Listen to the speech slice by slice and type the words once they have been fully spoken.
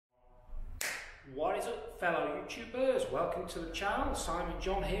What is up, fellow YouTubers? Welcome to the channel. Simon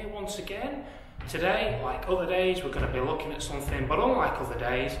John here once again. Today, like other days, we're going to be looking at something, but unlike other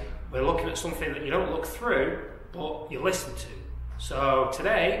days, we're looking at something that you don't look through, but you listen to. So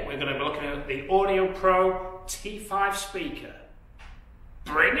today, we're going to be looking at the AudioPro T5 speaker.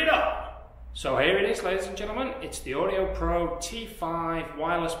 Bring it on! So here it is, ladies and gentlemen. It's the AudioPro T5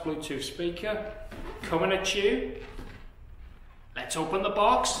 wireless Bluetooth speaker coming at you. Let's open the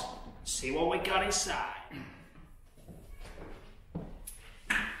box. See what we got inside.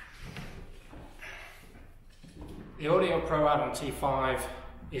 The AudioPro Addon T5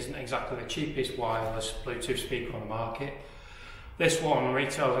 isn't exactly the cheapest wireless Bluetooth speaker on the market. This one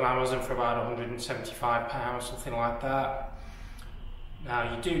retails on Amazon for about £175, something like that.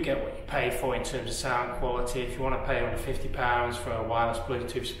 Now you do get what you pay for in terms of sound quality. If you want to pay under £50 for a wireless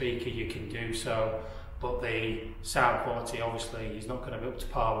Bluetooth speaker, you can do so. But the sound quality obviously is not going to be up to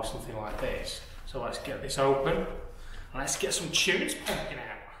par with something like this. So let's get this open and let's get some tunes pumping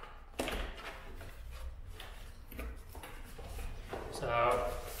out. So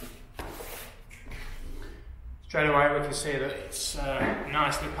straight away we can see that it's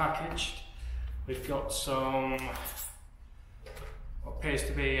nicely packaged. We've got some what appears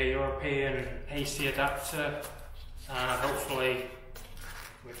to be a European AC adapter, and hopefully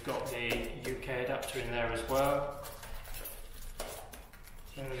we've got the UK adapter in there as well.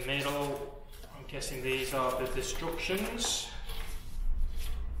 In the middle, I'm guessing these are the instructions.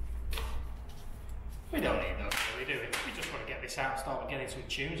 We don't need those really, do we? We just want to get this out and start getting some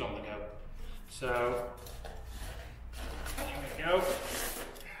tunes on the go. So, there we go.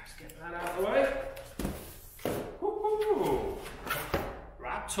 Let's get that out of the way. Woohoo!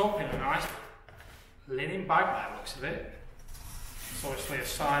 Wrapped up in a nice linen bag by the looks of it. It's obviously a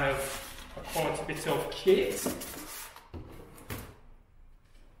sign of a quality bit of kit.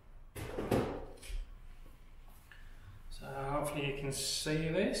 So hopefully you can see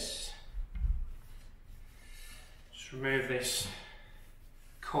this. Just remove this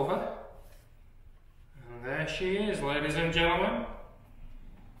cover. And there she is, ladies and gentlemen.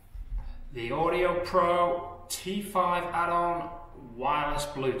 The AudioPro T5 Addon wireless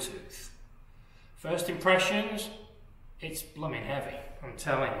Bluetooth. First impressions, it's blooming heavy, I'm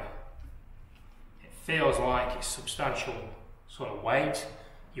telling you. It feels like it's substantial sort of weight.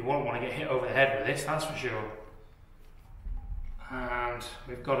 You won't want to get hit over the head with this, that's for sure. And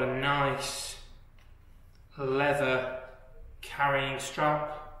we've got a nice leather carrying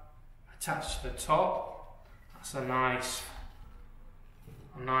strap attached to the top. That's a nice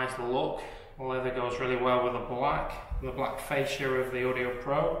look. The leather goes really well with the black fascia of the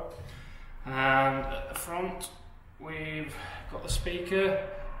AudioPro. And at the front, we've got the speaker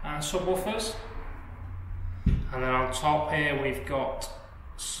and subwoofers, and then on top here we've got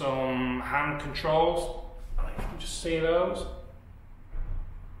some hand controls. You can just see those.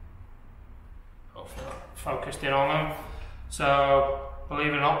 Hopefully that focused in on them. So believe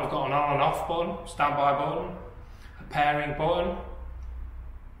it or not, we've got an on and off button, standby button, a pairing button,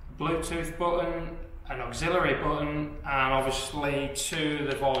 a Bluetooth button, an auxiliary button, and obviously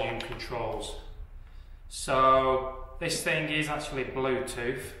the volume controls. So this thing is actually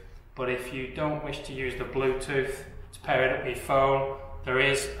Bluetooth, but if you don't wish to use the Bluetooth to pair it up with your phone, there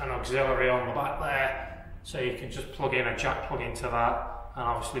is an auxiliary on the back there, so you can just plug in a jack plug into that and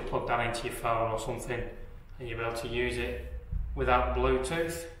obviously plug that into your phone or something, and you'll be able to use it without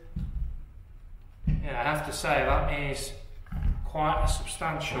Bluetooth. Yeah, I have to say that is quite a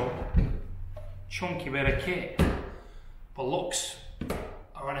substantial chunky bit of kit, but looks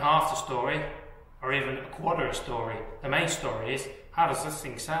are only half the story, or even a quarter of a story. The main story is, how does this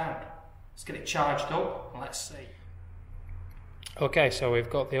thing sound? Let's get it charged up and let's see. Okay, so we've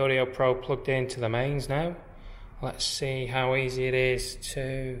got the AudioPro plugged into the mains now. Let's see how easy it is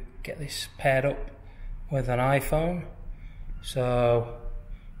to get this paired up with an iPhone. So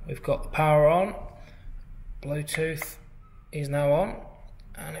we've got the power on, Bluetooth is now on,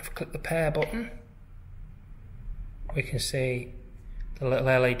 and if we click the pair button, we can see the little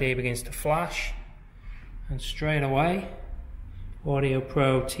LED begins to flash, and straight away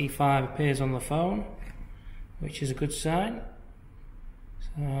AudioPro T5 appears on the phone, which is a good sign.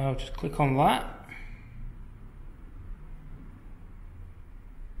 So I'll just click on that,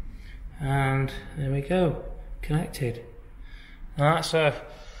 and there we go, connected. Now that's a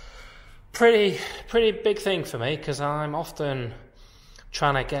pretty big thing for me, because I'm often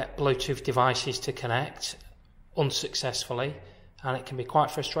trying to get Bluetooth devices to connect unsuccessfully, and it can be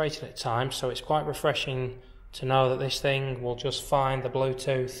quite frustrating at times. So it's quite refreshing to know that this thing will just find the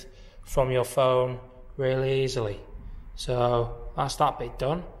Bluetooth from your phone really easily. So that's that bit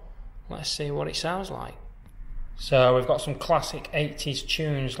done. let's see what it sounds like. So we've got some classic 80s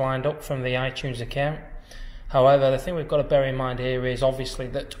tunes lined up from the iTunes account. However, the thing we've got to bear in mind here is obviously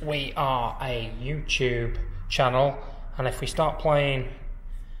that we are a YouTube channel, and if we start playing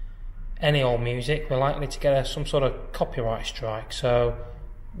any old music, we're likely to get some sort of copyright strike. So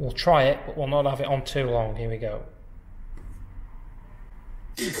we'll try it, but we'll not have it on too long. Here we go.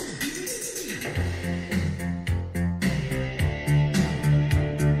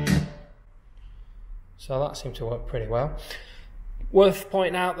 So that seemed to work pretty well. Worth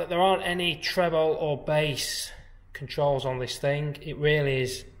pointing out that there aren't any treble or bass controls on this thing. It really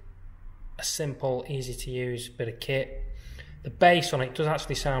is a simple, easy to use bit of kit. The bass on it does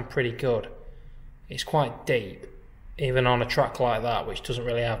actually sound pretty good. It's quite deep, even on a track like that, which doesn't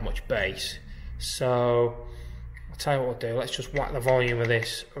really have much bass. So I'll tell you what we'll do. Let's just whack the volume of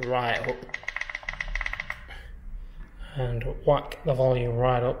this right up, and whack the volume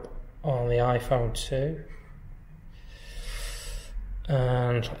right up on the iPhone 2,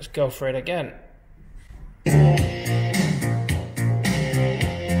 and let's go for it again.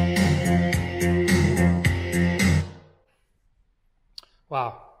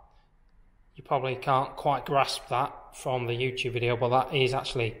 Wow, you probably can't quite grasp that from the YouTube video, but that is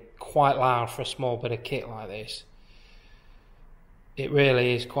actually quite loud for a small bit of kit like this. It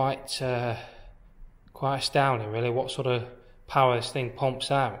really is quite astounding, really, what sort of power this thing pumps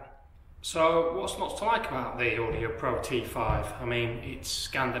out. So what's not to like about the AudioPro T5? I mean, it's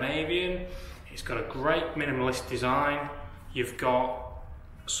Scandinavian, it's got a great minimalist design, you've got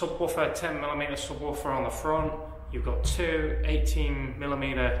a subwoofer, 10mm subwoofer on the front, you've got two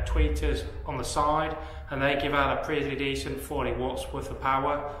 18mm tweeters on the side, and they give out a pretty decent 40 watts worth of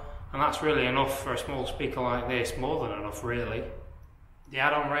power, and that's really enough for a small speaker like this, more than enough really. The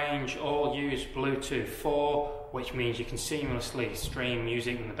Addon range all use Bluetooth 4, which means you can seamlessly stream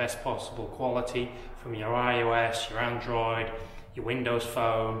music in the best possible quality from your iOS, your Android, your Windows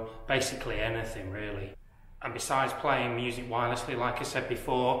Phone, basically anything really. And besides playing music wirelessly, like I said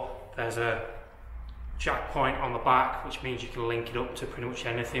before, there's a jack point on the back, which means you can link it up to pretty much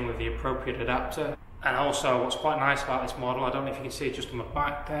anything with the appropriate adapter. And also, what's quite nice about this model, I don't know if you can see it just on the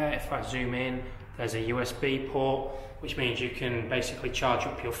back there, if I zoom in, there's a USB port, which means you can basically charge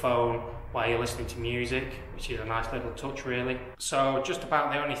up your phone while you're listening to music, which is a nice little touch really. So just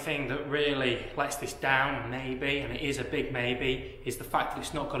about the only thing that really lets this down, maybe, and it is a big maybe, is the fact that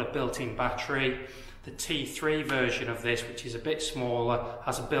it's not got a built-in battery. The T3 version of this, which is a bit smaller,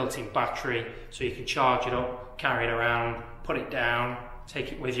 has a built-in battery, so you can charge it up, carry it around, put it down,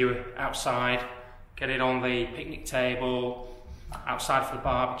 take it with you outside, get it on the picnic table, outside for the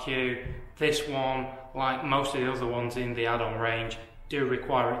barbecue. This one, like most of the other ones in the Addon range, do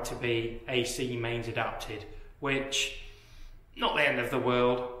require it to be AC mains adapted, which, not the end of the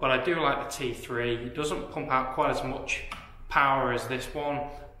world, but I do like the T3. It doesn't pump out quite as much power as this one,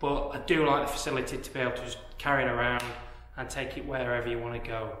 but I do like the facility to be able to just carry it around and take it wherever you want to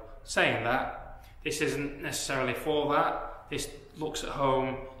go. Saying that, this isn't necessarily for that. This looks at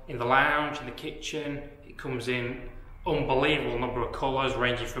home in the lounge, in the kitchen. It comes in unbelievable number of colours,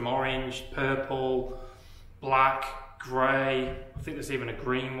 ranging from orange, purple, black, grey. I think there's even a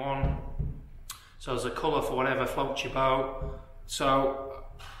green one. So there's a colour for whatever floats your boat. So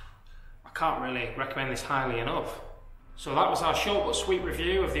I can't really recommend this highly enough. So that was our short but sweet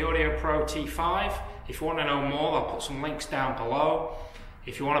review of the AudioPro T5. If you want to know more, I'll put some links down below.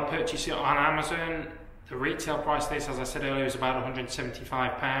 If you want to purchase it on Amazon, the retail price of this, as I said earlier, is about £175,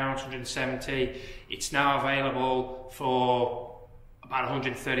 £170. It's now available for about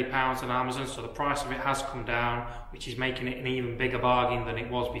 £130 on Amazon, so the price of it has come down, which is making it an even bigger bargain than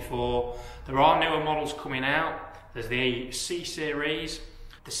it was before. There are newer models coming out. There's the C series.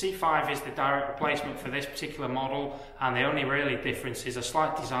 The C5 is the direct replacement for this particular model, and the only really difference is a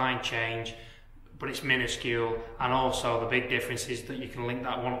slight design change, but it's minuscule, and also the big difference is that you can link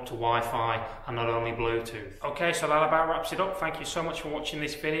that one up to Wi-Fi and not only Bluetooth. Okay, so that about wraps it up. Thank you so much for watching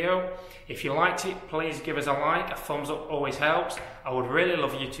this video. If you liked it, please give us a like. A thumbs up always helps. I would really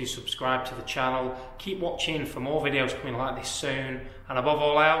love you to subscribe to the channel. Keep watching for more videos coming like this soon, and above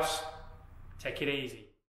all else, take it easy.